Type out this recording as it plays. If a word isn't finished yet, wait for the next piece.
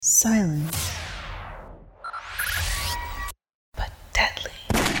Silence. But deadly.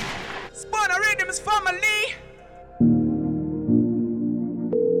 Spawn Rhythms family.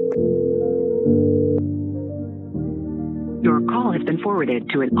 Your call has been forwarded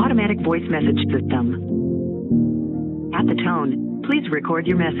to an automatic voice message system. At the tone, please record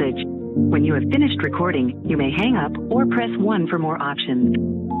your message. When you have finished recording, you may hang up or press 1 for more options.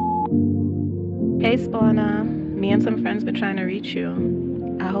 Hey Spawner, me and some friends were trying to reach you.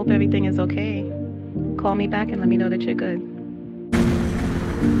 I hope everything is okay. Call me back and let me know that you're good.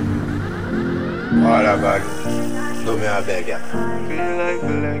 All about do me a beg ya. Feel like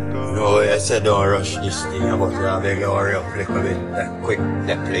we let go. No, I said don't rush this thing, but I beg you hurry up a little bit, that quick,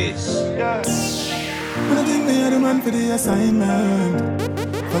 that please. Yeah. When I think me are the man for the assignment,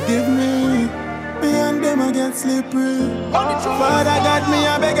 forgive me, me and them I get slippery. Father got me,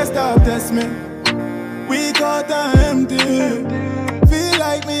 I beg you stop test me. We caught empty. Feel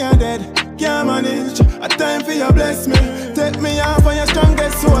like me a dead, can't manage. A time for you bless me. Take me off on your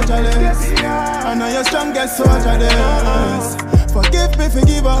strongest soldier less. I know your strongest soldier less. Forgive me,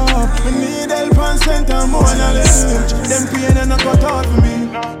 forgive up. We need help and center more knowledge. Them pain and not cut out for me.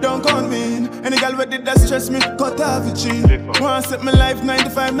 Don't count me in. Any girl with did that stress me, cut off it cheap. Wanna set my life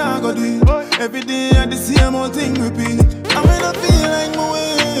 95, now go do it. Every day I the same old thing repeat. I mean I feel like my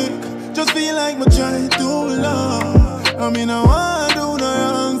weak, just feel like my try too long. I mean I wanna do no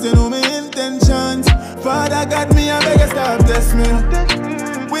wrongs, you know my intentions. Father got me, I beg you stop test me.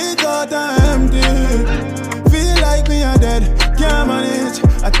 We got empty. Feel like me a dead, can't manage.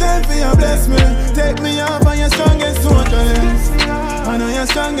 I tell for you bless me. Take me off on your strongest soldier list. I know your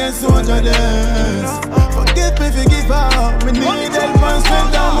strongest soldier list. Forgive me, forgive up. Me need help and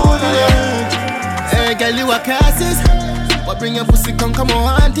strength and more knowledge. Hey girl, you a crisis. What bring your pussy come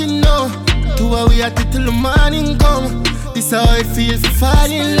on hunting now? 2 hours we at it till the morning come. This how it feels to fall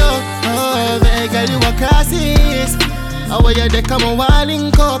in love. Oh, hey girl, you a crisis. How are you there come on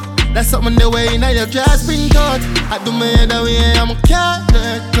walling cup? That's something the way in your grass been taught. I do my head away, I'm a cat,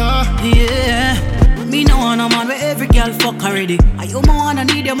 let go. Yeah, me no want no man where every girl fuck already. I you more wanna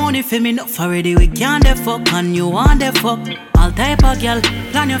need your money for me enough already. We can't the fuck and you want the fuck. All type of girl,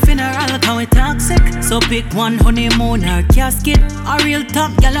 plan your funeral cause we toxic. So pick one honeymoon or casket. A real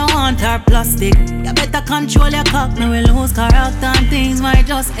top girl I want her plastic. You better control your cock, me will lose character and things might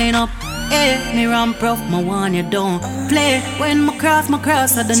just end up. Hey, me ram prof, my one you don't play. When my cross,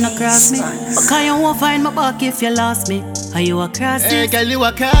 I don't cross me. Because you won't find my back if you lost me. Are you a crisis? Hey girl, you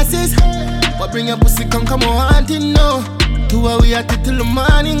a crisis. What bring your pussy come on hunting now? 2 hours we at it till the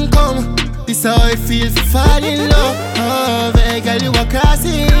morning come. This how it feels to fall in love. Oh, hey girl, you a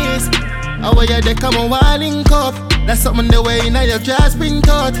crisis. How are you there come on walling cup? That's something the way in your grass been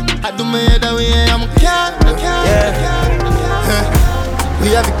taught. I do my head away, I'm a cat. We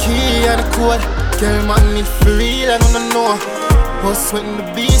have a key and a code. Girl, man, need for real, I don't know. Was sweating the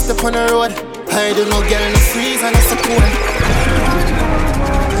beast upon the road. I don't know, girl, in the freeze and it's a cold.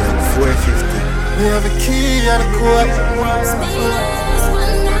 450. We have a key and a code.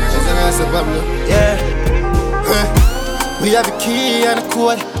 Yeah. We have a key and a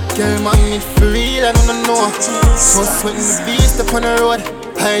code. Girl, man, need for real, I don't know. Was sweating the beast upon the road.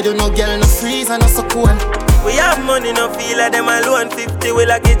 I don't know, girl, in the freeze and it's a cold. We have money, no feel like them alone. 50 we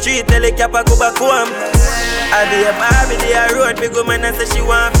like a treat, tell the cap a go back home. I be a Barbie, they a road. Big woman and say she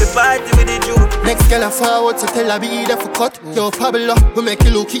want to party with the Jew. Next girl I forward, so tell her be either for cut. Yo, Pablo, we make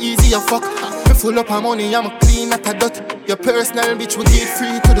it look easy, you fuck. Me full up of money, I'm a clean at a dot. Your personal bitch will get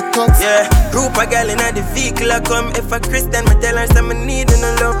free to the top. Yeah, group a girl in the vehicle I come. If a Christian, me tell her some need in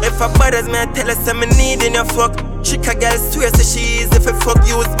a love. If a brothers, me I tell her some need in your fuck. Chick a girl swear so she is if I fuck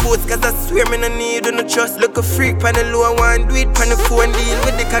use boots. Cause I swear me no need no trust. Look a freak pan the low, I want do it pan the phone. Deal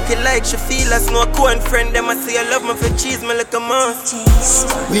with the cocky like she feel as no cool friend. Them I say I love me for cheese, me like a mouse.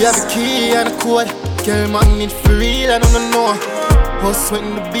 We have a key and a code. Girl, man, need for real, I don't know. Was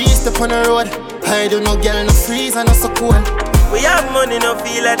sweating the beast upon the road. I don't know, girl, in the freeze and it's so cold. We have money, no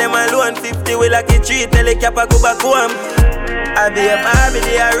feel like them alone. 50 we like a treat, tell the cap a go back home. I be a Barbie,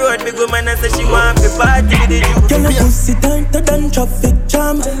 they a road. Big woman and say she want to party with the Jew. Girl, your pussy tighter than traffic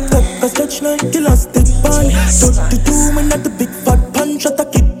jam. Cut a stretch like elastic band. 32 man at the big fat punch. Shot a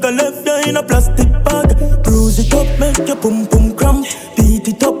kick a left ya in a plastic bag. Bruise it up, make your pum pum cramp. Beat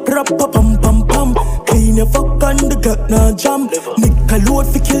it up, rap a pam pam pam. Clean your fuck and the gut na jam. Nick a load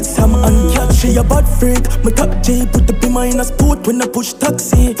fi kill Sam and cat. She a bad freak. My top J put the beamer in a sport when I push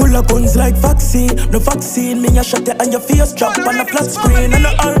taxi. Full of guns like vaccine. No vaccine, me a shot it on your face drop. On a flat screen and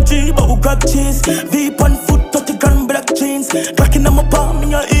a RG, but who grab cheese? Veep on foot, 30 African black jeans. Cracking on my palm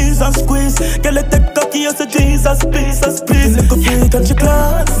in your ears and squeeze. Girl, let that cocky as a Jesus, please. Look a freak and she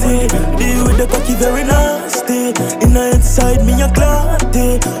classy. Deal with the cocky very nasty. In the inside, me a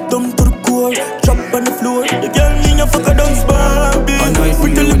clarty. Dumb to the core, drop on the floor. The girl me a fuck a dance Barbie.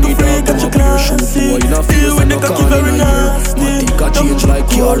 Pretty little freak and she classy. Deal with the cocky very nasty. Change like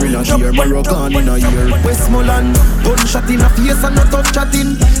car in a gear, Moroccan in a year. Westmoreland, gunshot in a face and no tough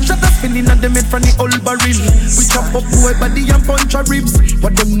chatting. Shot a spinning at them head from the old barrel. We chop up boy body and punch a ribs.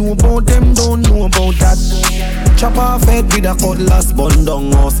 What them know about them don't know about that. Chop off head with a cutlass, bun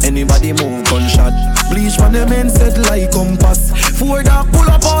down house. Anybody move gunshot. Bleach from them men set like compass. 4 dark pull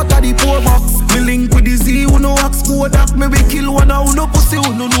up out of the poor box. Me link with the Z who no ask for that. Me we kill one who no pussy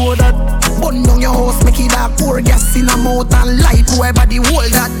who no know that. Bun down your house, make it dark, pour gas in a mouth and light whoever the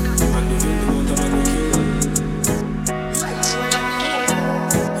hold that.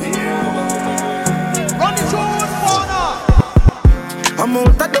 I'm out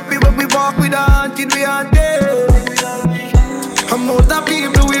of the people we walk with haunted, we haunted. I'm out of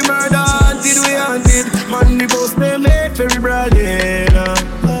people we murder haunted, we haunted. Man, the boss they make very broad, yeah.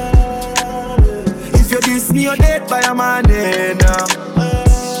 If you diss me, you're dead by a man, yeah.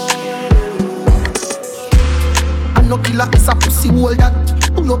 I'm no killer, it's a pussy hole that.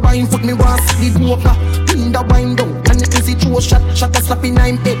 Pull up and foot me once, lead walker. Clean the wind down, and it is a true shot. Shot a slap in my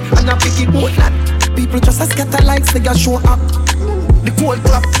head, and I pick it both that. People just a scatter like they got show up. The cold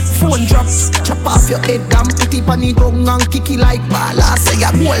clap, phone drops. Chop off your head, damn put it on the dung and kick it like bala. Say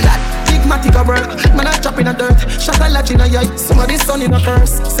ya bowl that, big matic a work. Man a chop in a dirt, shot a lodge in a eye. Some of the sun in a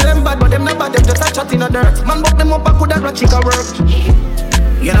curse. Say them bad but them not bad, them just a chat in a dirt. Man buck them up and could a ratchet a work.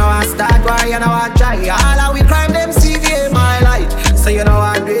 You know I start war, you know I try. All of we crime them CV my life. So you know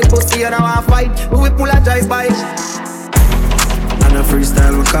I do it, pussy, you know I fight. We apologize by it. And a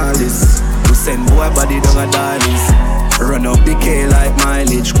freestyle we call this. We send boy body down a darlies. Run up the K like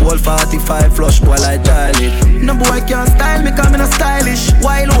mileage. Cold 45 flush boy like toilet. No boy can't style me cause me no stylish.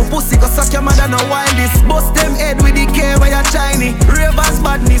 Wild out pussy go suck your mother no wildest. Bust them head with the K where you're shiny. Ravers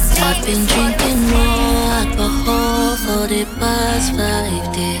badness. I've been drinking more alcohol for the past 5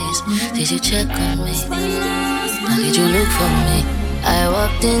 days. Did you check on me? How did you look for me? I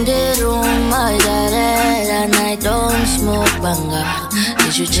walked in the room, I got red and I don't smoke banga.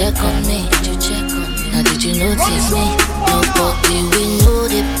 Did you check on me? Did you check on me? Now did you notice me? Nobody we know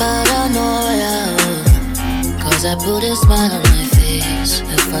the paranoia. Cause I put a smile on my face. A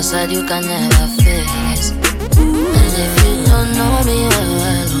facade you can never face. And if you don't know me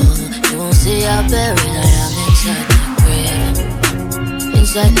well, you won't see how buried I am inside my grave.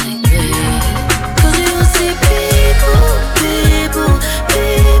 Inside my grave. Cause you see people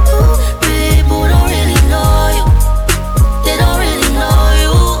don't really know you. They don't really know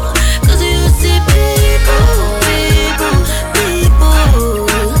you. Cause you see people, they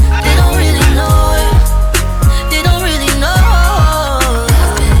don't really know you. They don't really know.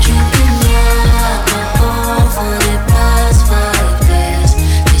 I've been drinking more alcohol for the past 5 days.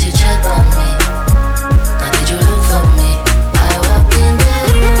 Did you check on me? Now did you look for me? I walked in the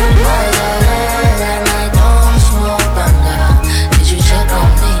room, I got red and I don't smoke banga. Did you check on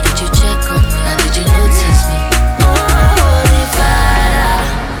me? Did you check on me? Now did you notice me?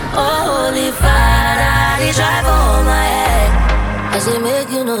 Holy Father, they drive on my head. I say make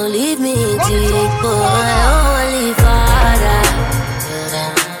you no leave me deep, boy. Holy Father,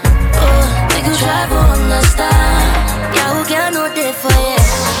 oh, make you drive on the star. Yeah, who can know that for you?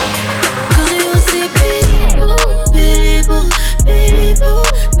 Cause you see people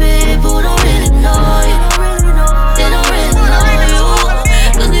don't really know you. They don't really know you.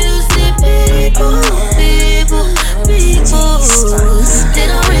 Cause you see people, they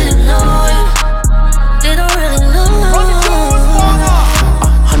don't really know you. They don't really know.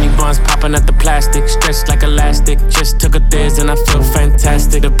 Honey buns popping at the plastic, stretched like elastic. Just took a thiz and I feel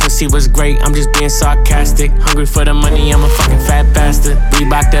fantastic. The pussy was great, I'm just being sarcastic. Hungry for the money, I'm a fucking fat bastard.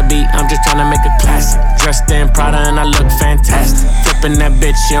 Reebok that beat, I'm just trying to make a classic. Dressed in Prada and I look fantastic. Flipping that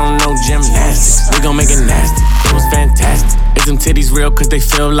bitch, you don't know gymnastics. We gon' make it nasty, it was fantastic. Is them titties real cause they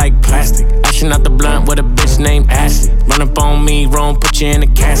feel like plastic? Ashing out the blunt with a bitch named Ashley. Run up on me, wrong, put you in a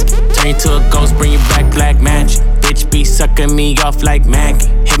casket. Turn you to a ghost, bring you back black magic. Bitch be sucking me off like Maggie.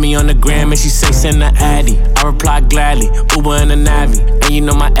 Hit me on the gram and she say send the Addy. I reply gladly, Uber in a Navi. And you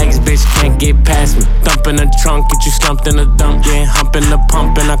know my ex bitch can't get past me. Thump in the trunk, get you slumped in the dump, yeah. Hump in the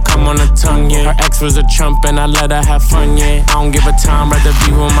pump and I come on the tongue, yeah. Her ex was a chump and I let her have fun, yeah. I don't give a time, rather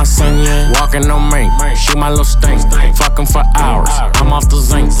be with my son, yeah. Walking on rank, shoot my little stank. Fuck him for hours, I'm off the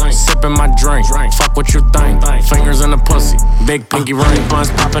zinc. Sip sipping my drink. Fuck what you think. Fingers in the pussy, big pinky ring.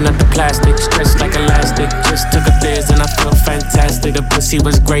 Buns popping up the plastic, stretched like elastic. Just took a Diz and I feel fantastic. The pussy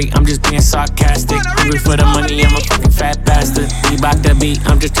was great, I'm just being sarcastic. Hungry for the money, I'm a fucking fat bastard. Reebok the beat,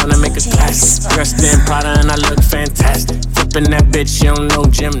 I'm just trying to make a classic. Dressed in Prada and I look fantastic. Flipping that bitch, you don't know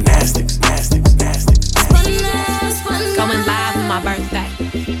gymnastics. Going live on my birthday.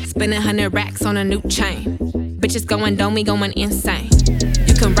 Spending 100 racks on a new chain. Bitches going dumb, we going insane.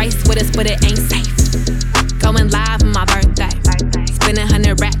 You can race with us, but it ain't safe. Going live on my birthday. Spending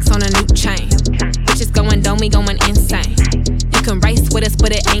 100 racks on a new chain. Bitches going dumb, we going insane. You can race with us,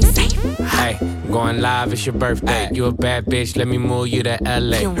 but it ain't safe. Hey, going live, it's your birthday. You a bad bitch, let me move you to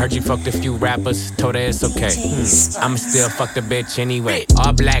LA. Heard you fucked a few rappers, told her it's okay. I'ma still fuck the bitch anyway.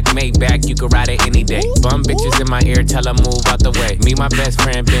 All black, Maybach, you can ride it any day. Bum bitches in my ear, tell her move out the way. Me, my best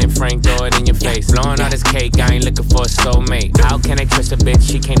friend, Ben Frank, throw it in your face. Blowing all this cake, I ain't looking for a soulmate. How can I trust a bitch,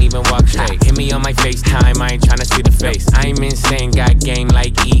 she can't even walk straight. Hit me on my FaceTime, I ain't tryna see the face. I'm insane, got game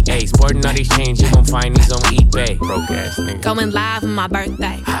like EA. Sporting all these chains, you gon' find these on eBay. Broke ass nigga. Going live on my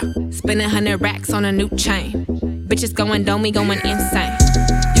birthday. Spending 100 racks on a new chain. Bitches going dumb, we going insane.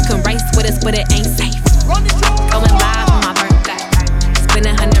 You can race with us, but it ain't safe. Going live on my birthday.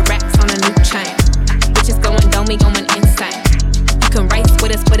 Spending 100 racks on a new chain. Bitches going dumb, we going insane. You can race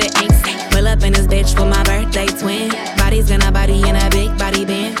with us, but it ain't safe. Pull up in this bitch for my birthday twin. Body's gonna body in a big body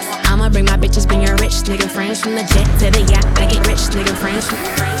Benz. I'ma bring my bitches, bring your rich nigga friends. From the jet to the yacht, I get rich nigga friends.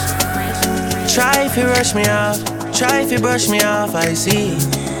 Try if you rush me off, try if you brush me off, I see.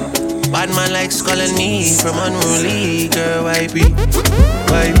 Bad man like Skull and me from unruly. Girl, why be?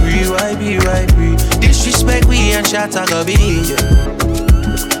 Disrespect we and shot a go be.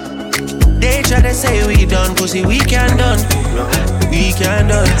 They try to say we done, pussy we can done. We can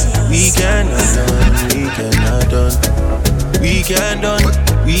done, we cannot done, we cannot done. We can done,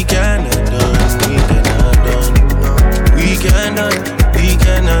 we cannot done, we cannot done. We can done, we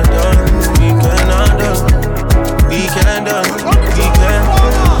cannot done, we cannot done. We can done, we can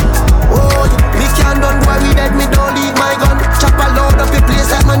done. Oh, me can done, why we dead, me don't leave my gun. Chop a load up the place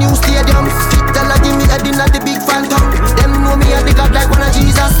like my new stadium. Fit tell her give me head in at the big phantom. Them know me a the god like one of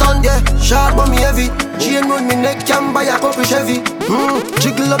Jesus' son, yeah. Sharp but me heavy, chain round me neck, can buy a couple Chevy.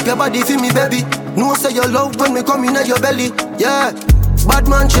 Jiggle up your body for me baby. No say you love when me come in at your belly, yeah. Bad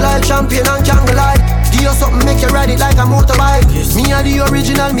man chill like champion and can't lie. Give you something make you ride it like a motorbike. Yes. Me are the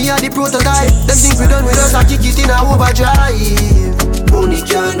original, me are the prototype. Them think we done with us, I kick it in a overdrive. Money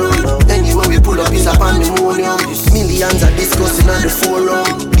can't done. Anywhere we pull up is a pandemonium. Millions are discussing on the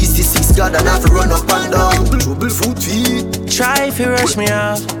forum. BC6 God and have to run up and down. Trouble foot feet. Try if you rush me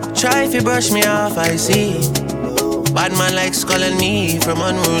off, try if you brush me off, I see. Bad man like Skull and me from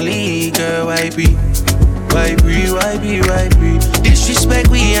unruly. Girl, why be? Disrespect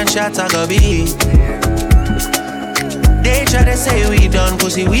we and shot a go be. They try to say we done,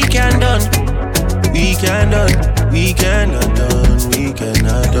 pussy we can done. We can done, we cannot done, we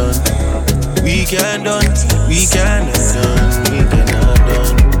cannot done. We can done, we cannot done, we cannot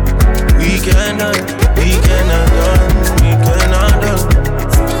done. We can done, we cannot done, we cannot done.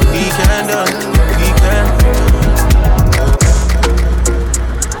 We can done, we can done.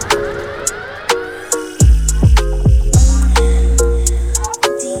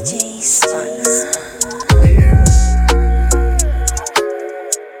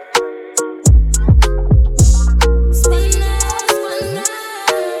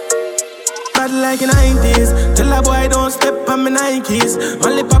 Like the 90s, tell a boy don't step on me Nikes.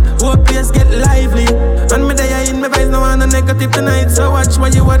 Only pop, whole place get lively. And me there in my vibes, no one negative tonight. So watch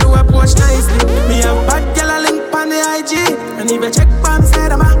what you do, approach nicely. Me have bad girl a link on the IG. And if you check on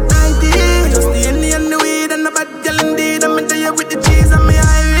side, I'm at 90. I just the Henny and the weed and the bad girl indeed. I'm there with the cheese and me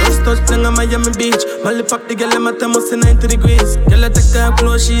high. Just touch down on Miami Beach. Molly pop the girl, I'm at almost 90 degrees. Girl, I take her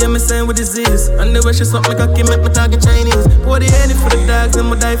clothes, she hear me saying with disease. And the way she suck me cocky, make me target Chinese. Pour the Henny for the dogs and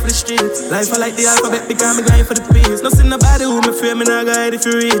me die for the streets. Life I like the alphabet because me grind for the peace. Nothing nobody who me fear, me not guide if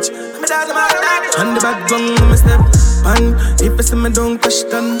you reach. And the back gun, me step on. If I see me don't touch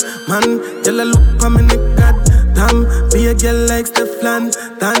down, man. Girl, I look on me neck, god damn. Be a girl like Stefan,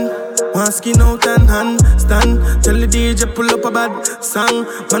 Dan. One skin out and handstand. Tell the DJ pull up a bad song.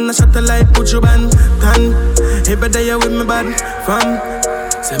 Man, I shot a light, put you band tan. Every day you with me bad fam.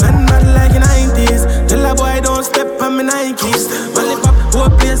 Say man bad like the 90s. Tell a boy don't step on me Nikes. Molly pop, whole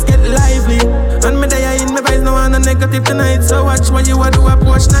place get lively. And me there in my vibes, no one negative tonight. So watch what you do,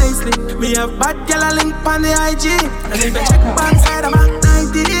 approach nicely. Me have bad girl a link on the IG. And if you check back side, I'm at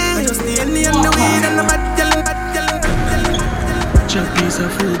 90. I just the Henny and the weed and the bad girl. chop piece of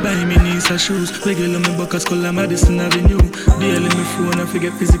food, buy me niece of shoes. Regular me buckers, color Madison Avenue. Daily me phone, I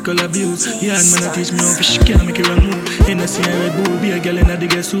forget physical abuse. Yeah, man, I teach me how she can't make it wrong move. Hennessy and Red Bull, be a girl in the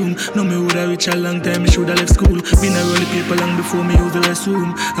guest room. No, me woulda reach a long time, me shoulda left school. Been a roll paper long before me use the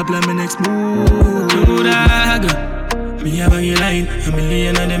restroom. I plan my next move. To dog, me have a line, a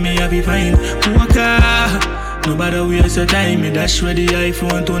million of them me have be fine. Walker. Nobody waste your time, me dash with the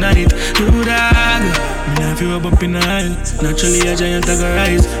iPhone tonight. To dog, me not feel up in the aisle. Naturally a giant I go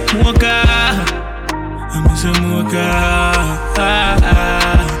rise. Mocha, I'm a mocha.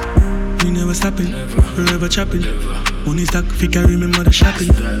 Me never stopping, forever chopping. Money stack, fi carry me mother shopping.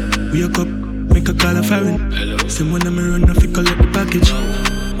 Wake up, make a call a foreign. Same when I'm run, I fi collect the package.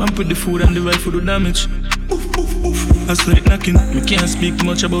 And put the food and the right for the damage. I saw it knocking. Me can't speak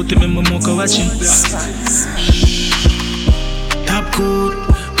much about it, me mocha watching. Top coat,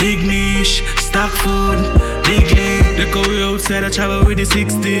 big niche, stock food, big league. They go way outside, I travel with the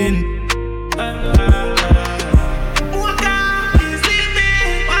 16.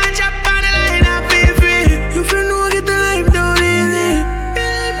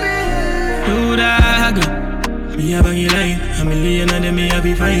 Me a bang line, a million of them me a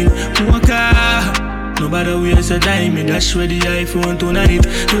be fine. Mocha, nobody waste your time. Me dash with the iPhone tonight.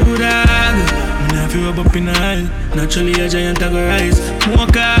 To dog, me not feel up in the aisle. Naturally a giant I go rise.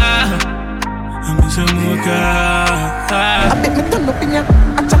 Mocha, I'm a mocha. I bet me turn up in ya.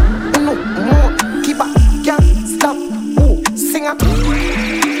 Acha, no more. Keep up, can't stop. Oh, sing up.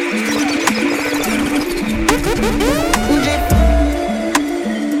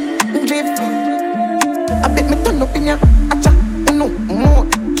 Turn up in ya, acha, no more.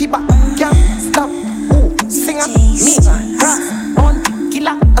 Keep up, can't stop. Ooh, singer, me, rap, on,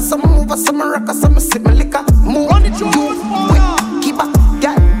 killer. As some move, as some rock, as some sip my liquor. Move, you, quick, keep up,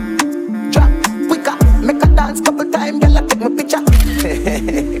 yeah. Drop, quicker, make a dance couple times, girl, I take my picture.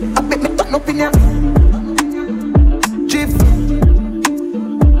 I bet me turn up in ya. Jiff,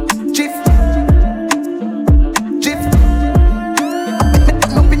 Jiff, Jiff. I bet me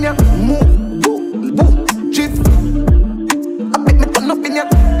turn up in ya. Move.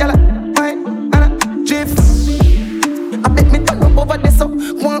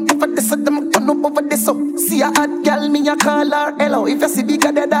 See a hot girl, me a call her hello. If you see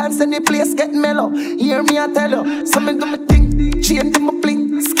bigger the dance and the place get mellow, hear me a tell you. So me do me thing, chain to my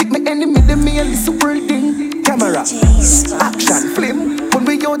bling. Skip me enemy, them me and the super thing. Camera, action, film. When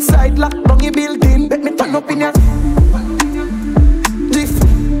we outside, lock down your building. Bet me turn up in ya. Jiff,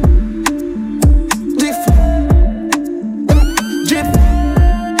 Jiff, Jiff.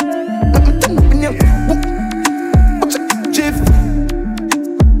 Bet me turn up in ya. Jiff,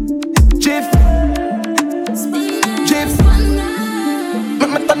 Jiff.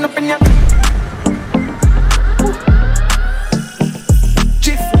 Turn up in ya.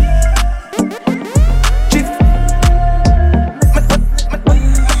 Jiff, Jiff.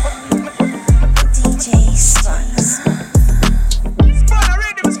 DJ Spawner. Spawner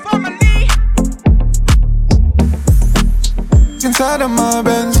Rhythms family. Inside of my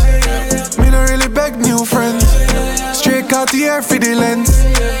Benz, me don't really beg new friends. Straight out the air for the lens.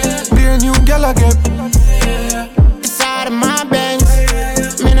 Be a new gal I get. Inside of my Benz,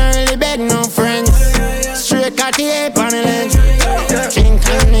 me not really beg no friends. Straight out the ape on the lens. Drink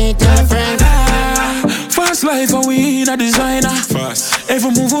and meet your friends. Fast life and we in a designer. Fast.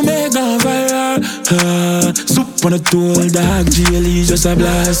 Every move we make on viral. Soup on a tool, dog. GLE just a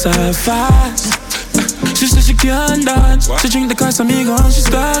blast off fast. She said she can't dance. She drink the cast of me gone, she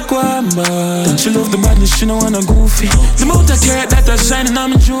stuck one bar. She love the badness, she don't wanna goofy. The amount of carrot that are shining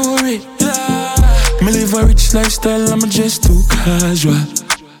on my jewelry. Me live a rich lifestyle, I'm just too casual.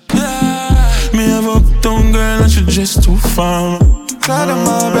 Me have a uptown girl and she just too fun. Side of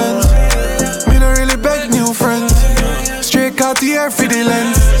my Benz, me don't really beg new friends. Straight out the air for the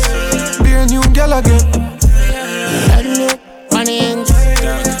lens. Be a new gal again. Red look, funny ends.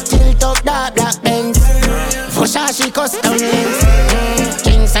 Tilt up that black Benz. Versace custom lens.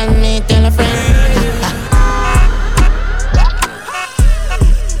 Drinks and me tell a friend.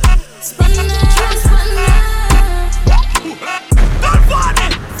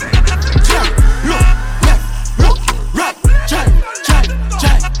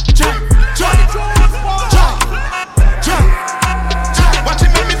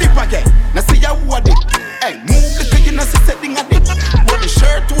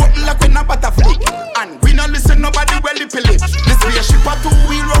 Shirt open like when a butter flick. And we no listen nobody well the pilly. This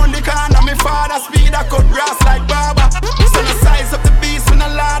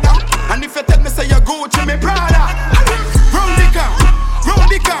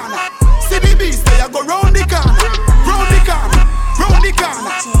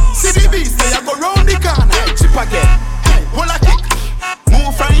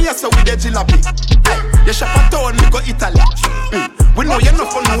here so with the jalopy. You shop a town, we go Italy. We know you're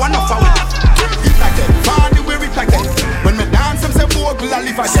not for no one of our hit again, party we rip again. When me dance, I'm say bogle I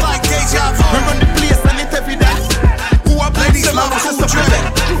live again. Like deja vu. We run the place and it every day. Who are playing them out just to play?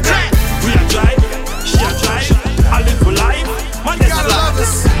 We are drive, she are drive. I live for life, man is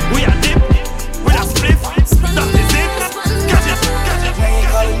life. We are dip, we are split. That is it. Catch it, catch it. Now you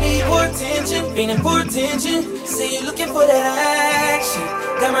calling me for attention, feeling for attention. See you looking for that action.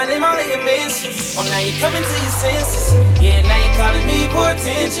 Got my name all in your mentions. Oh, now you coming to your senses. Yeah, now you calling me for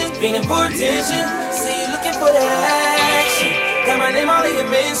attention, feeling for attention. See you looking for that action. Got my name all in your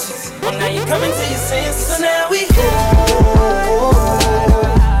mentions. Oh, now you coming to your senses. So now we go.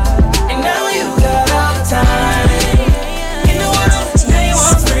 And now you got all the time in the world. Now you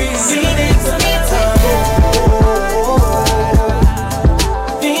want free. Feeding for me time.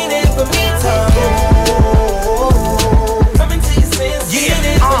 Feeding for me time. Coming to your senses.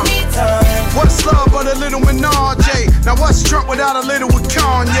 Feeding for me time. What's love but a little menage? Now what's drunk without a little with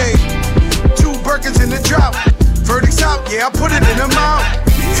Kanye? 2 Birkins in the drought. Verdicts out, yeah, I put it in the mouth.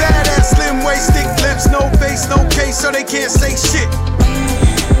 Fat ass, slim waist, thick lips, no face, no case, so they can't say shit.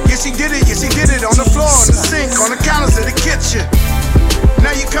 Yes, he did it on the floor, on the sink, on the counters of the kitchen.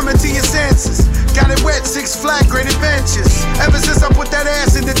 Now you coming to your senses. Got it wet, 6 flat, great adventures. Ever since I put that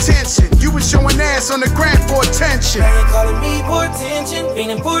ass in detention, you was showing ass on the grant for attention. Now you calling me for attention,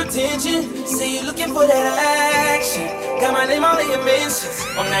 feeling for attention. See you looking for that action. Got my name all in your mentions.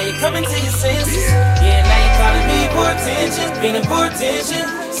 Oh, now you coming to your senses. Yeah, now you calling me for attention, feeling for attention.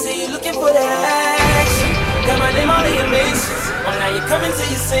 See you looking for that action. Got my name all in your mentions. Oh, now you coming to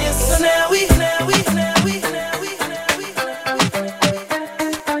your senses. So now we.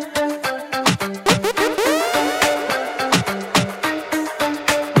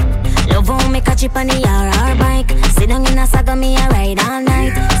 Chip on the RR bike. Sit down in a saga, me a ride all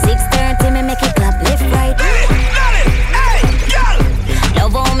night. 6:30, me make it clap left right.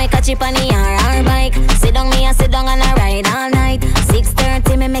 Love how me catch chip on the RR bike. Sit down and a ride all night.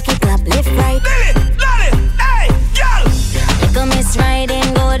 6:30, me make it clap left right. Little miss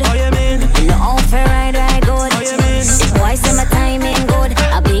riding good. Oh, you mean? You know how to ride good. Oh, you mean? The boy say my timing good.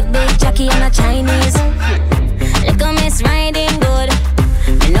 A big jockey and a Chinese. Little miss riding good.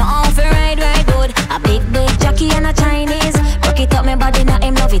 You know how to ride good. A big jockey and a Chinese. Rock it up my body, now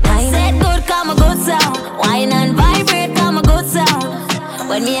him love it time. Said good, come a good sound. Wine and vibrate, come a good sound.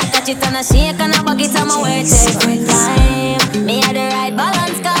 When me a catch it and a shake and a bucket, I'm a wait every time. Me a the right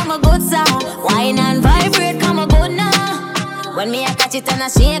balance, come a good sound. Wine and vibrate, come a good now. When me a catch it and a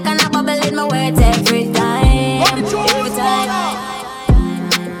shake and a bubble, it my wait every time. Every time.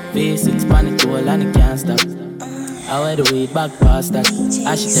 V6 panic tool and it can't stop. I wear the weed back past that.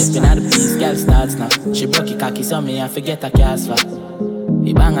 As she stepping out the piece, girl starts now. She broke your cocky, so me I forget a cast for.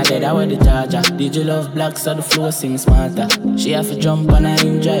 The banger dead, I wear the charger. Did you love black, so the flow seems smarter. She have to jump on her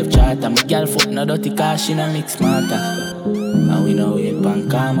in drive charter. My girl foot no dirty car, she no mix smarter. And we know it pan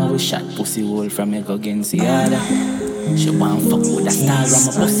karma, we shot pussy hole from your go against the other. She want fuck with a star, I'm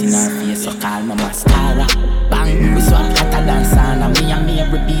a bust in her face, so call me mascara. Bang, we swap hotter than sauna. Me and me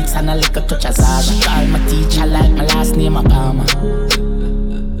every beats and a little touch of Zara. Call my teacher like my last name a Palmer.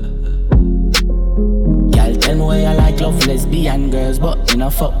 Girl, tell me where you like love lesbian girls, but you know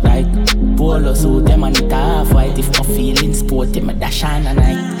fuck like polo suit them and it half white. If my feeling sporty, me dash on a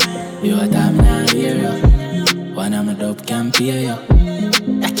night. You a time now hear you. One of my dope can pay you.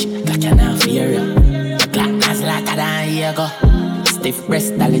 That chick got you now fear you. Black as later than here go. Stiff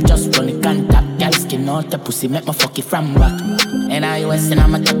breast, dolly just run the contact. Girl skin out the pussy, make me fuck it from back. And I was in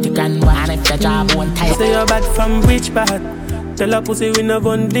I'm a 30 grand one. And if the job won't tie. Say you're bad from which part? Tell a pussy we never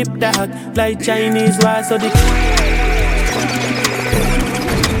one dip dog. Like Chinese why so the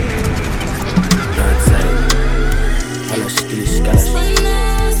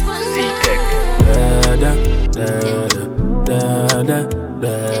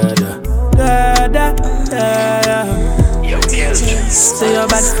Say you're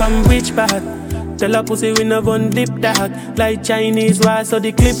bad from which part? Tell a pussy we no one dip dog. Like Chinese why so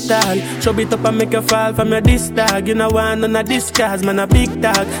the clip tag. Show it up and make you fall from your disc tag. You know one on a discard, man a big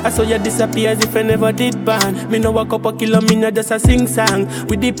tag. I saw you disappear as if I never did ban. Me no walk up a kilo, me no just a sing song.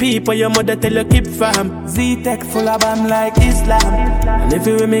 With the people your mother tell you keep fam. Z-Tech full of bam like Islam. And if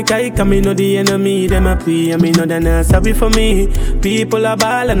you make I come, me know the enemy. Them a pray and me know they not sorry for me. People a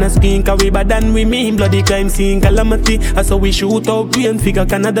ball and a screen cause we bad than we mean. Bloody crime scene calamity. I saw we shoot out green figure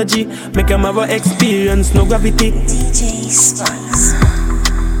Canada G. Make them have a experience, no gravity. DJ Spots.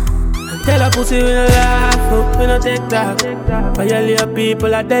 Tell a pussy we no laugh up, we no take talk. Violate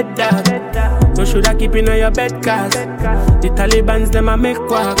people are dead dog. You shoulda keep in your bed cause the Taliban's them a make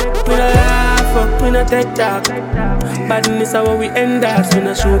quack. We no laugh up, we no take talk. Badness is how we end us. We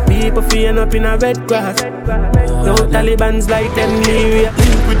no show people fi end up in a red grass. No Taliban's like them area.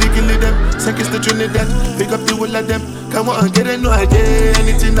 Link with the killing them, seconds to Trinidad. Pick up the whole of them. Come on, get a no idea.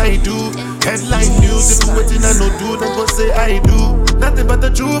 Anything I do, headline news. If you waiting I no do, then go say I do. Nothing but the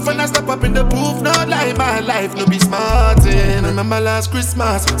truth, and I step up in the booth. No lie, my life, no be smartin'. Remember last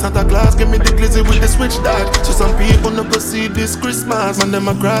Christmas, Santa Claus gave me the glizzy with the switch dog. So some people no go see this Christmas. Man, them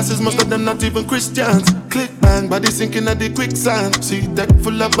a crosses, most of them not even Christians. Click bang, body sinking at the quicksand. See deck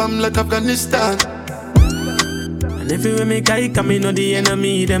full of bomb like Afghanistan. And everywhere me guy come, me know the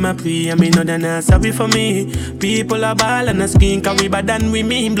enemy. Them a pray, and me know they not sorry for me. People are ball and a skin, cause we bad than we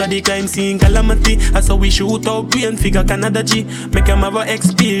mean. Bloody crime scene calamity. That's how we shoot out brain figure Canada G. Make them have a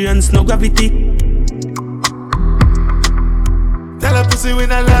experience, no gravity. Tell a pussy we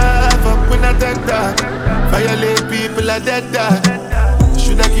not laugh up, we not dead dog. Violate people are dead dog.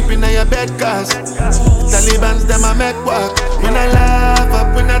 Shoulda keep in your bed cause Taliban's them a make walk. We not laugh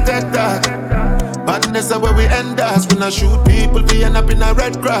up, we not dead dog. Badness is where we end us. We not shoot people, we end up in a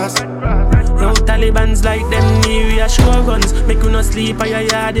red grass. No Taliban's like them area show guns. Make you no sleep at your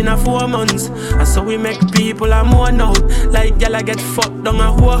yard in a 4 months. And so we make people a mourn out. Like y'all get fucked down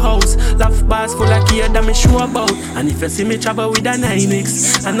a whole house. Laugh bars full of care that me sure about. And if you see me travel with a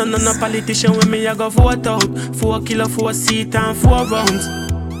 9X, and none of no politician with me I go vote out. 4 kilo, 4 seat and 4 rounds.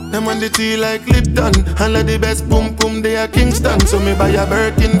 Them on the tea like Lipton. And like the best boom boom they are Kingston. So me buy a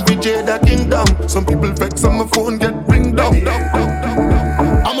Birkin for Jada Kingdom. Some people vex on my phone get ring down.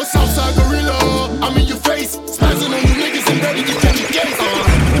 I'm a Southside gorilla, I'm in your face. Spazzing on you niggas and ready to catch a case.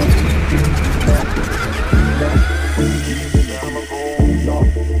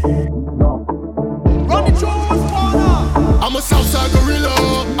 Run the Jones, I'm a Southside gorilla,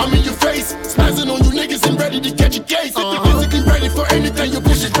 I'm in your face. Spazzing on you niggas and ready to catch a case. Physically ready for anything you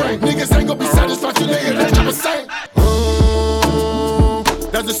push it brain. Niggas ain't gonna be satisfied till they let you say.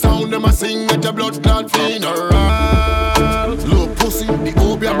 That's the sound them I sing at the blood clot funeral. Low pussy, the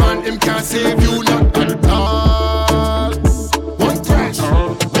Obia man, him can't save you not at all. One crash,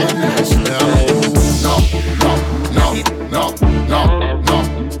 one lash. No.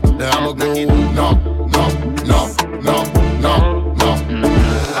 There I'ma go. No.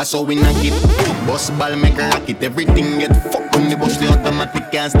 I saw we knock it. Boss ball make a rocket. Everything get fucked when the boss the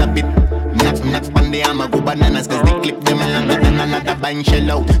automatic can't stop it. Knock on the I'ma go bananas. Cause they clip them longer than another bang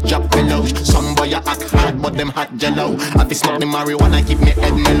shell out. Drop fellow. Some boy a act hard but them hot jello. I fi smoke the marijuana keep me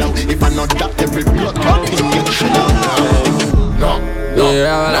head mellow. If I not that every blood clot thing get shell out. No.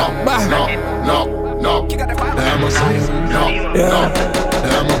 I'ma say no.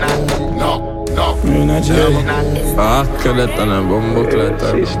 Akkeletana, bombokleta.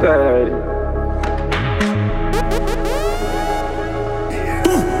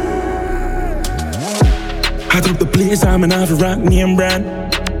 I took the place, I'm an off rock name brand.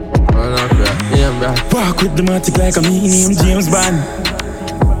 Walk with the matic like I'm name James Bond.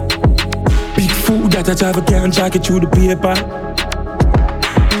 Big food that I travel can't track it through the paper.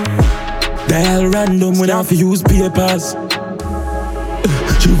 Dial random when I have to use papers.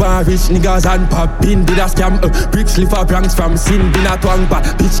 She want rich niggas and pop in, did a scam. Bricks live for pranks from sin, bin a twang pa.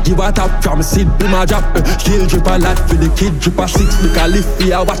 Bitch give a top from Sid, be my drop. Kill drip a lot for the kid, drip a 6, make a lift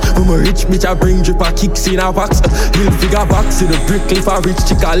for a watch. When my rich bitch I bring drip a kicks in a box. Hill figure box, in the brick live for rich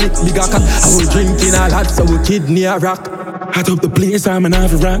chick a lick bigger cat. I was drinking a lot, so we kidney a rock. Hot up the place, I'm an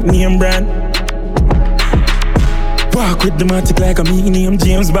half rock name brand. Walk with the matic like I'm name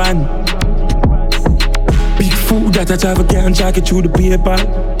James Bond. Big food that I travel can't track it through the paper.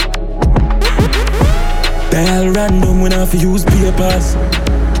 Dial random when I have to use papers.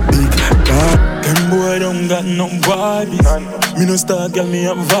 Big dog, them boy don't got no bodies. Me no star girl, me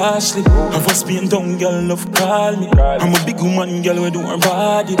have vastly. Have a spin down girl, love call me. I'm a big woman girl, we do her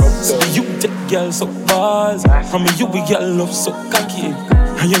body. So you take girl so balls. I'm a you girl, love so cocky.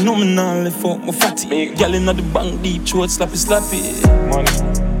 And you know me now left for my fatty. Girl inna the bank, deep throat, slappy.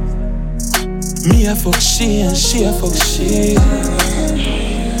 Me a fuck she and she a fuck she.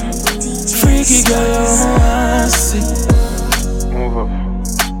 Freaky girl, I'm a see. Move up.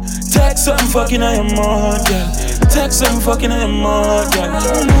 Text some fucking I am mad, girl. Text some fucking I am mad, girl.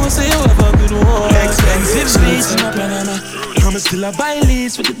 You know say you have a good one. Expensive sweets in my banana. I'm still a buy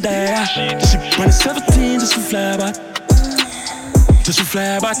lease with the diet. Ship on the 17 just to fly back. Just to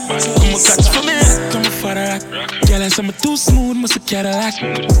fly back. I'm a catch for me, I'm a father rock. Girl, I say I'm too smooth, must a Cadillac.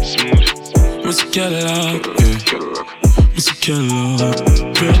 Must a Cadillac, yeah. Mr. Killer.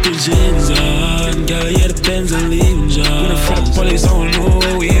 Purple jeans on, girl, yeah, the Benz and leaving job. When the fuck police don't know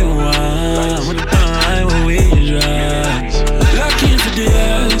what we want. When the time when we drive. Lock in for the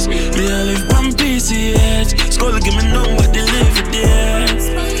ass, me I live from PCH. School give me number, they live for the ass.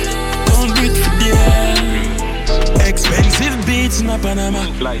 Don't breathe for the ass. Expensive beats in my Panama.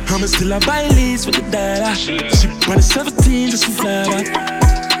 I'm still a buy leads for the dollar. Ship on the 17 just for fly back.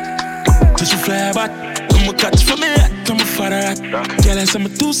 Just for fly back. I'ma catch for me, I'ma father that. Girl, I say I'm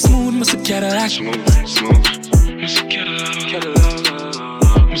too smooth, must a Cadillac. Smooth, must a Cadillac,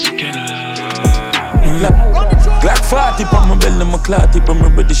 must a Cadillac. Black 40 on my belly, my clout tip, I'm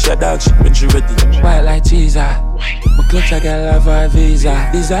ready, shot dog shit when she ready. White like cheese, my clutch like a lava visa.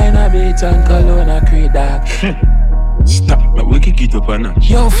 Designer beats and cologne, I create dog. Stop, but we can get up on that.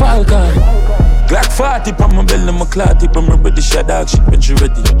 Yo, Falcon. Black 40 on my belly, my clout tip, I'm ready, shot dog shit when she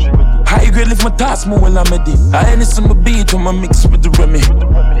ready. High grade lift my task more while I'm ready. I ain't some beat when I mix with the Remy.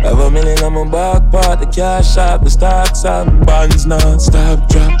 Have a million on my back part, the cash out, the stocks out, bonds non-stop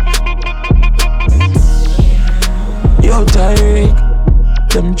drop. Yo, Tyreek,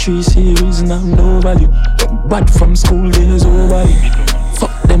 them 3 series and I'm no value. Bad from school days over.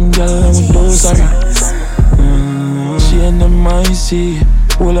 Fuck them girl and with those sorry. She and them I see,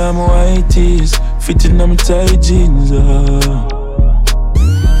 all of my white tees, fitting them tight jeans.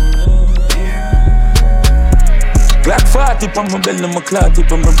 Black 40 on my belly, my clout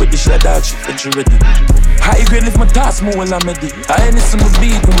tip, I'm ready, shot dog shit when she ready. High grade lift my task more while I'm ready. I ain't some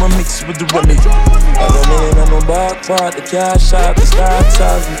beat when I mix with the Remy. Have a million on my back part, the cash out, the stocks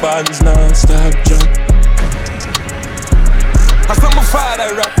out, the bonds non-stop jump. I saw my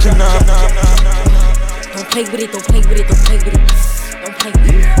father rockin' up. Don't play with it, don't play with it, don't play with it. Don't play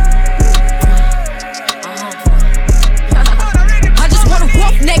with it.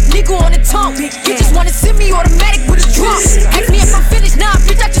 Neck nigga on the tongue. You just wanna send me automatic with a drum. Ask me if I'm finished, nah,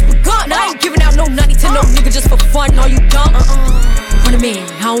 bitch, I just begun. I ain't giving out no nutty to no nigga just for fun. Are you dumb? 100 man,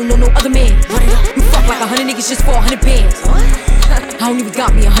 I don't know no other man. You fuck like 100 niggas just for 100 bands. I don't even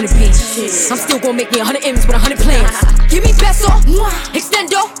got me 100 bands. I'm still gonna make me 100 M's with 100 plans. Give me peso,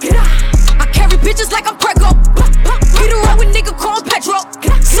 extendo. I carry bitches like I'm Prego. Get around with nigga called Petro.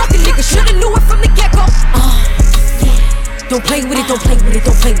 Suckin' nigga, shoulda knew it from the get-go. Don't play with it, don't play with it,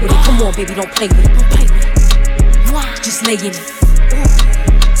 don't play with it. Come on, baby, don't play with it, don't play with it. Just lay in it.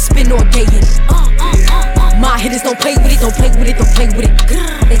 Spin all day in it. My hitters don't play with it, don't play with it, don't play with it.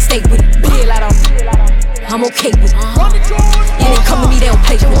 They stay with it. I'm okay with it. Yeah, they come to me, they don't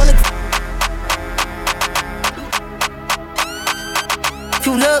play with it. If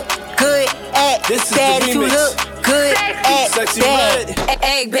you look good, act bad. If you look good, act bad.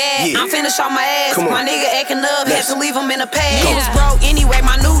 Egg bad, I'm finna show my ass. My nigga acting up, had to leave him in a pad. He was Yeah. broke anyway,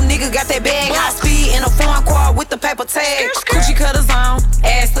 my new nigga got that bag. High speed in a foreign car with the paper tag. Coochie cutters on,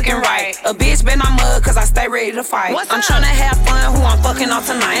 ass looking right. A bitch been on mud cause I stay ready to fight. I'm tryna have fun, who I'm fucking on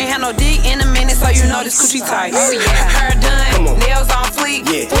tonight. Ain't had no dick in a minute, so you know this coochie tight. Oh yeah, hair done, nails on fleek.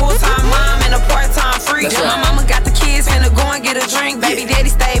 Full-time mom and a part-time freak. My mama got the kids, finna go and get a drink. Baby daddy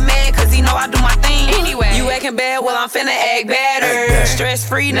stay mad cause he know I do my thing. Anyway, you acting bad, well I'm finna act better. Stress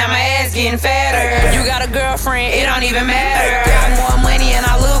free, now my ass getting fatter. You got a girlfriend, it don't even matter. Got more money and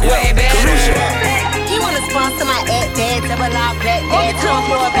I look way better. He wanna sponsor my act bad, double out black bad, talk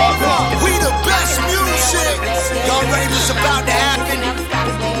more black bad. We the best music. Y'all ready? What's about to happen?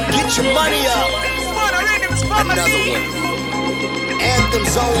 Get your money up. Another one.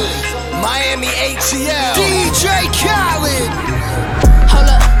 Anthems only. Miami ATL. DJ Khaled. Hold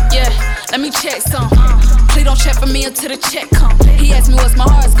up, yeah, let me check some. Please don't check for me until the check come. He asked me what's my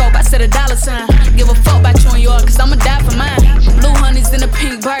horoscope, I said $. Give a fuck about you and yours, cause I'ma die for mine. Blue honeys in a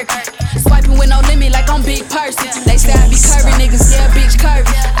pink Birkin. Swiping with no limit like I'm big person. They say I be curvy, niggas, yeah, bitch curvy.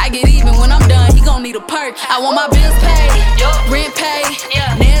 I get even when I'm done, he gon' need a perk. I want my bills paid, rent paid,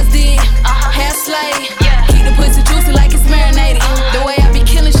 nails did, hair slayed. Keep the pussy juicy like it's marinated. The way I be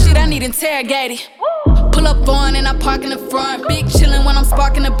killing shit, I need interrogated. Pull up on and I park in the front. Big chillin' when I'm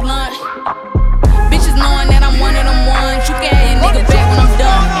sparking the blunt. Bitches knowing that I'm one of them ones. You can have your nigga back when I'm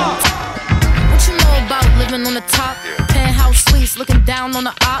done. What you know about living on the top? Penthouse suites, looking down on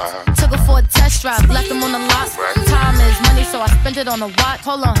the ops. Took her for a test drive, left them on the lot. Time is money, so I spent it on a watch.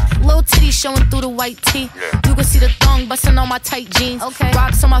 Hold on, little titty showing through the white tee. You can see the thong busting on my tight jeans. Okay,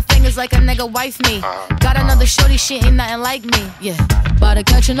 rocks on my fingers like a nigga wife me. Got another shorty, shit ain't nothing like me. Yeah, about to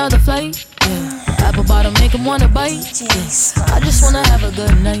catch another flight. Yeah, apple bottom make him wanna bite. Yeah, I just wanna have a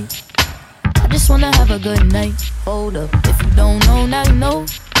good night. I just wanna have a good night. Hold up, if you don't know, now you know.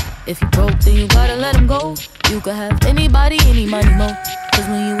 If you broke, then you gotta let him go. You could have anybody, any money, mo. Cause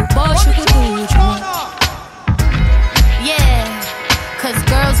when you a boss, you could do what you want.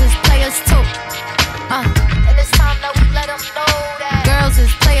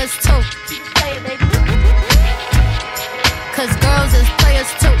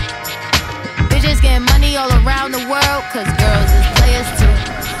 out, cause girls is players too.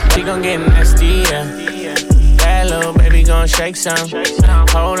 She gon' get nasty, yeah. That little baby gon' shake some.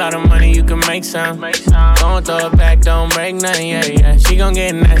 Whole lot of money, you can make some. Gon' throw it back, don't break nothing, yeah, yeah. She gon'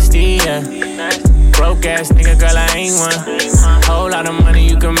 get nasty, yeah. Broke ass nigga, girl, I ain't one. Whole lot of money,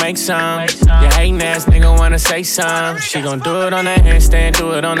 you can make some. Your hating ass nigga wanna say some. She gon' do it on her handstand,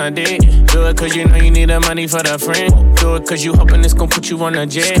 do it on her dick. Do it cause you know you need the money for the friend. Do it cause you hoping it's gon' put you on a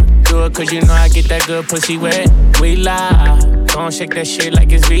jet. Do it cause you know I get that good pussy wet. We lie, gon' shake that shit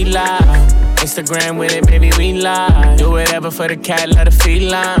like it's V-Live. Instagram with it, baby, we lie. Do whatever for the cat, let the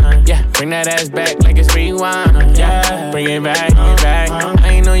feline. Yeah, bring that ass back like it's rewind. Yeah, bring it back, bring it back. I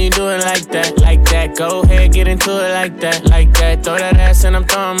ain't know you do it like that, like that. Go ahead, get into it like that, like that. Throw that ass and I'm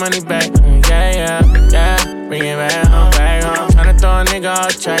throwing money back. Yeah, yeah, yeah. Bring it back, back home. Tryna throw a nigga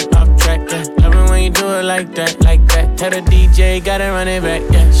off track, yeah. Love it when you do it like that, like that. Tell the DJ, gotta run it back,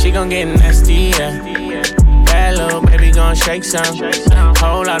 yeah. She gon' get nasty, yeah. That little baby gon' shake some.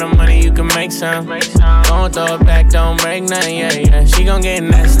 Whole lot of money, you can make some. Gon' throw it back, don't break nothing, yeah, yeah. She gon' get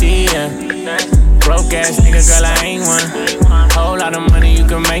nasty, yeah. Broke ass nigga, girl, I ain't one. Whole lot of money, you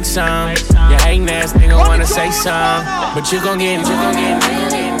can make some. Your hating ass nigga wanna say some. But you gon' get, you gon' get.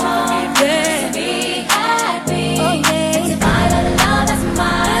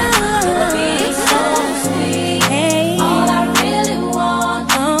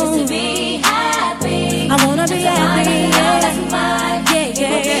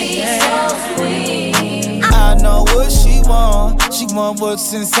 She want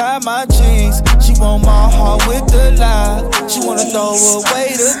what's inside my jeans. She want my heart with the lie. She wanna throw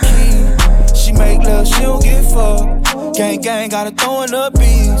away the key. She make love, she don't get fucked. Gang, gotta throw in the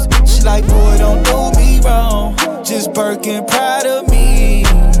beats. She like, boy, don't do me wrong. Just Birkin, proud of me.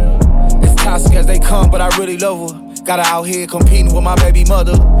 It's toxic as they come, but I really love her. Got her out here competing with my baby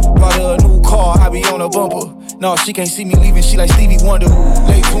mother. Brought her a new car, I be on a bumper. No, she can't see me leaving, she like Stevie Wonder.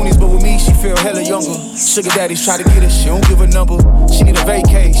 Late 20s, but with me, she feel hella younger. Sugar daddies try to get her, she don't give a number. She need a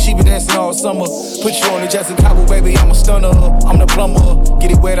vacay, she been dancing all summer. Put you on the Jackson Cabo, baby, I'm a stunner. I'm the plumber,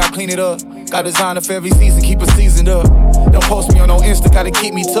 get it wet, I clean it up. Got designer for every season, keep it seasoned up. Don't post me on no Insta, gotta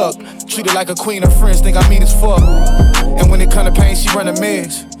keep me tucked. Treat her like a queen, her friends think I mean as fuck. And when it come to pain, she run a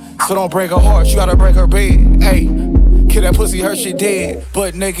mess. So don't break her heart, you gotta break her bed. Hey, kill that pussy, her shit dead.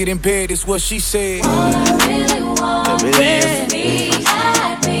 Butt naked in bed is what she said. All I really want is to be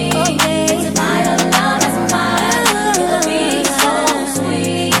happy. It's a night of love, it's mine. It'll be so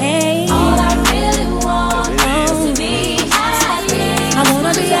sweet. All I really want is to be happy. I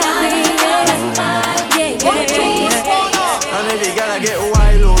wanna be happy. And if you gotta get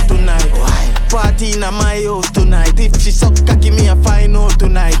wild out tonight, party in my house tonight. If she suck cocky, me a find out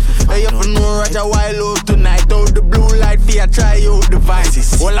tonight. I have to know Roger wild out tonight. Out the blue light, fear try out the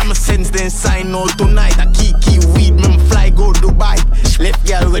vices. All I'm a sense then sign out tonight. I key weed, me fly go Dubai. Left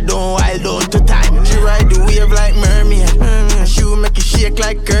girl we don't wild down to time. She ride the wave like mermaid. She will make it shake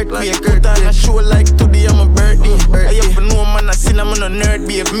like Kurt. Put on a show like today I'm a birthday. I have to know man I sin I'm a nerd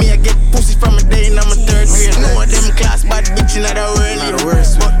babe. Me I get pussy from a day and I'm a third grade. Know them class bad bitch in the world.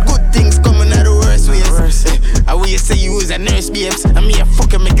 But good things coming out the worst ways. I will say you was a nurse babes. And me a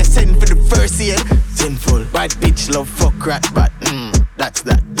fucker make a send for the first year. Sinful, bad bitch love fuck rat bat. That's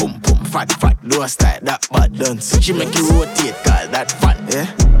that boom boom fat do a style that bad dance. She make you rotate call that fun. Yeah,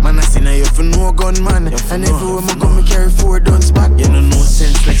 man I seen her you for no gun man. And everywhere me go me carry 4 guns back. You know no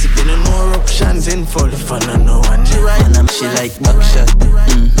sense like she you know no options. Sinful, fun and no one. She right and she like backshot.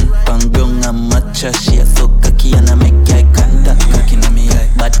 Pangong and matcha. She a so cocky and I make eye contact. Cocky na me eye.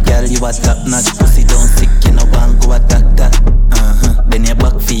 Bad girl you a top notch. Pussy don't sick you know want go attack that. Then your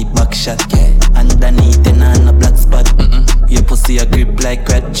back feet back shot. Yeah. Underneath and on a black spot. Your pussy a grip like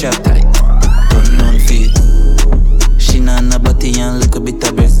red chop. Turn on feet. She na body and little bit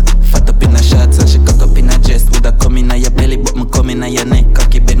of breast. Fat up in a shots and she cock up in a chest. With a come in a your belly but me come in a your neck.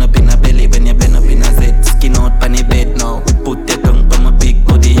 Cocky bend up in a belly when you bend up in a zed. Skin out pan the bed now. Put your tongue on my big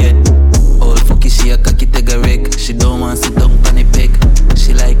body head. All fucky she a cocky take a wreck. She don't want sit down pan the peg.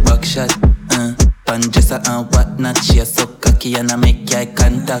 She like back shot. Pan just and whatnot. She a so cocky and I make eye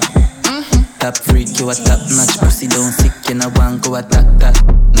contact. Top freak, you a top notch. Pussy don't sick, you no want go attack that.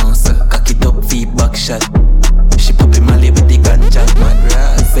 No sir, cock it up, feet back shot. She pop in my lip with the ganja.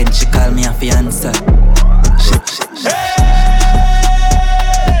 When she call me a fianza.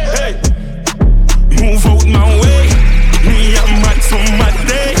 Hey, move out my way. Me I'm mad so mad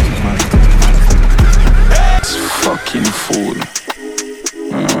day. Fucking fool.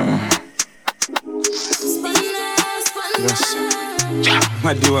 Yes.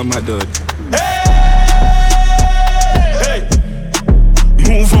 My dude, my dude. Hey,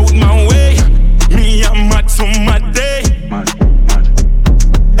 move out my way. Me I'm mad so mad day.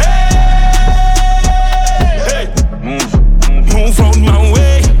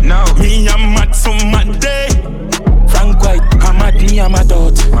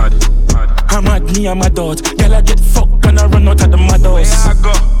 I'm mad, me and my dot. Girl, I get fucked and I run out of the mad house.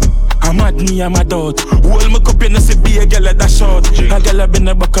 I'm mad, me and my dot. Hold my cup in the CB, a girl at that short. A girl I been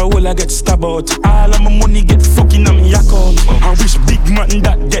a back a hole, I get stabbed out. All of my money get fucking on me account. I wish big man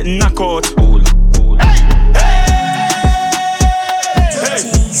that get knocked out. Hey.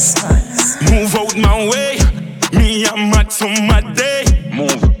 Move out my way. Me and mad from my day.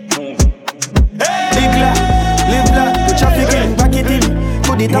 Move. Hey. Big la, live la, the traffic in, back it in.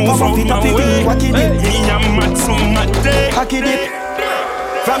 To the top of my feet, I feel whack it in. Me and mad from my day. Hack it in.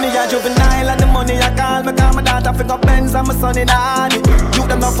 From me a juvenile and the money I call me. Call my daughter for got Benz and my son in Hardy. You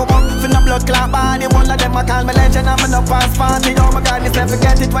them not for work, for no blood clot body. One of them I call me legend and me no pass 40. Oh my God, you say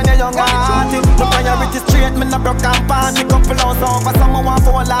forget it when you're young and hearty. My priority straight, me no broke and party. Couple hours over, someone want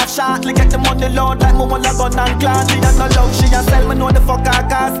for a laugh shortly. Get the money load like me want a gun and clanty. And no love, she a sell me know the fuck I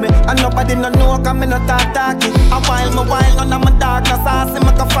cost me. And nobody no know cause me no talky. A while, none of my dark no saucy. Me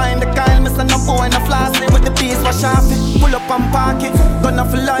can find the Kyle, me say no boy no flossy. With the piece for sharpie, pull up and park it. Gonna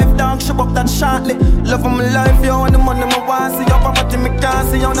for life, dog, she up that shortly. Love of my life, yo, and the money me want. See up, I'm at me can't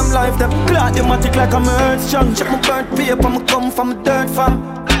see on them life. Them clock, them matic like I'm a earth strong. Check my birth paper, me come from a dirt farm.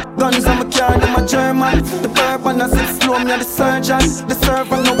 Guns on my car, them a German. The bourbon as it slow, me a the surgeon. The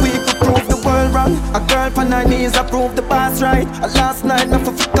servant no weak to prove the world wrong. A girl on her knees, I prove the boss right. Last night, I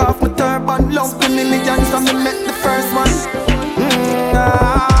for fuck off my turban. Love the millions, so me met the first one.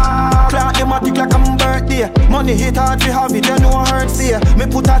 Clock them matic like I'm birthday. Money hit hard, we have it, you know I hurt fear. Me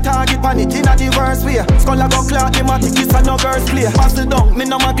put a target on it in a diverse way. Skull a go clock them matic, this a no girls play. Pass the dunk, me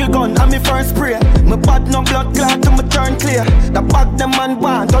no muggle gun, and me first spray. Me bad no blood clot to me turn clear. The bag them man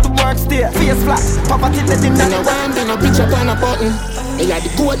want, all the work stay. Face flat, poverty let him down. Me no want in a picture on a button. Me like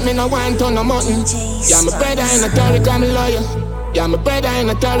the goat, me no want on a mutton. Yeah, my brother in a Tariq, I'm a lawyer. Yeah, my brother in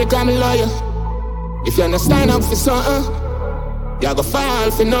a Tariq, I'm a lawyer. If you understand up for something, you go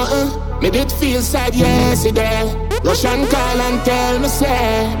fall for nothing. Me did feel sad yesterday. Rush and call and tell me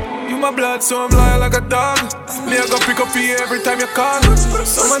say you my blood, so I'm lying like a dog. Me I go pick up for you every time you call.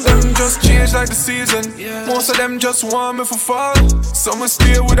 Some of them just change like the season. Most of them just want me for fall. Some will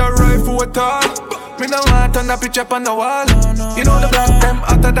stay with a rifle at all. Me no want on a picture up on the wall. You know the black them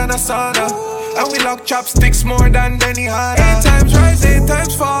hotter than a sauna. And we lock chopsticks more than any harder. 8 times rise, 8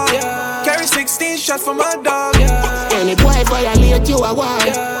 times fall. Carry 16 shots for my dog. Any boy violate you a wall.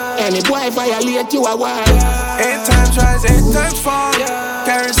 Any boy violate you a wall. 8 times rise, 8 times fall.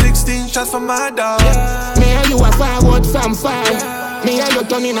 Carry 16 shots for my dog. Me and you a forward from far. Me and you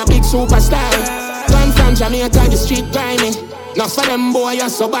turn in a big superstar. Come from Jamaica, the street grimy. Now for them boy you're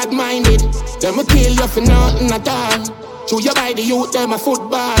so bad-minded. Them will kill you for nothing at all. To your body, youth, them a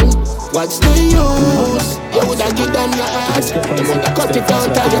football. What's the use? You woulda give them your heart. You woulda cut it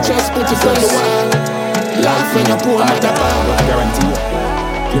out of your chest, put it on the wall. Laugh when you pull mother bar. I guarantee you.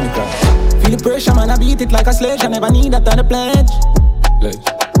 Clinical. Feel the pressure, man, I beat it like a sledge. I never need that on the pledge.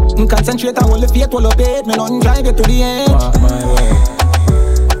 Concentrate on all the faith, all the paid. Me don't drive you to the edge.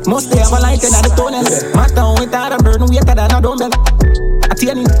 Must they have a light in the tunnel. Matter how it hard and burn wetter than a dumbbell.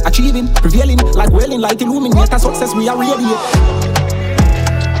 Attaining, achieving, prevailing, like welling, like illuminate a success we are really.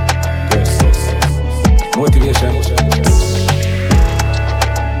 Yes. Motivation.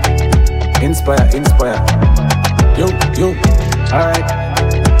 Inspire. You. Alright.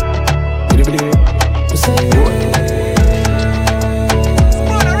 Do you believe it? You say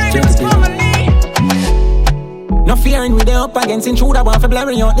no fearing we dey up against intruder. Want for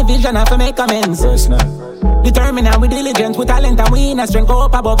blurring out the vision and for make amends. Determined and with diligence, with talent and we inner strength go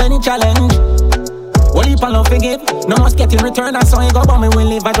up above any challenge. What you love forgive, no must get in return. I saw you go but me will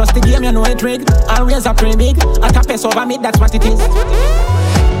live. I just the game, you know it rig. I raise up pretty big, I tap us over me, that's what it is.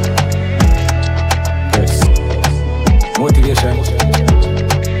 Yes. Motivation.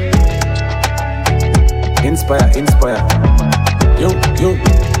 Inspire. You.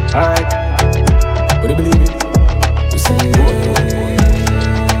 Alright. Would you believe it? You say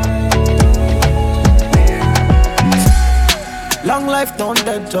long life don't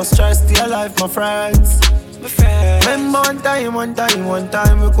dead, just try stay alive, my friends. Remember one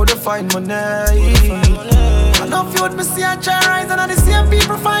time we couldn't find money. I know if you would me see a try rise and all the same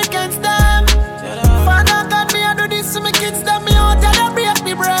people fight against them. Father God, me I do this to my kids, them me out and I break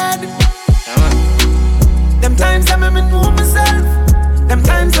me bread. Them times I me know myself. Them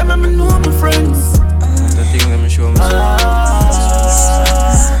times I me know my friends. The thing let me show myself.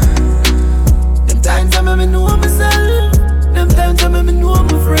 Them times I me know myself. Them times I me know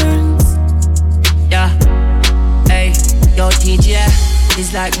my friends. Yeah, hey, yo TJ,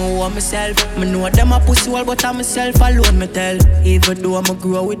 this life like me want myself. Me know them a pussy all, but I'm myself alone, me tell. Even though I'ma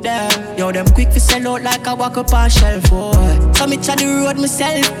grow with them, yo, them quick to sell out like I walk up on shelf, boy. So me try the road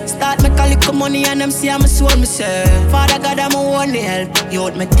myself. Start make a little money and them see I'm soul myself. Father God, I'm a one help. Yo,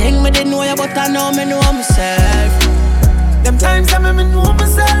 me think me didn't know you, but I know me know myself. Them times I me know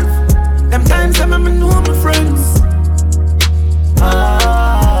myself. Them times I me know my friends.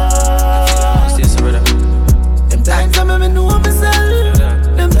 Them times I me know myself.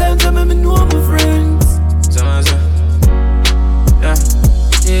 Them times I me know my friends.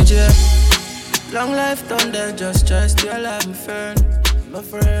 Yeah. Long life done there, just try stay alive, my friend. My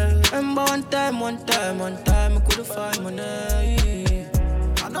friend. Remember one time, I could've find money.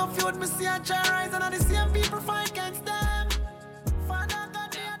 I know if you would me see I try rise and all the same people fight can't stay.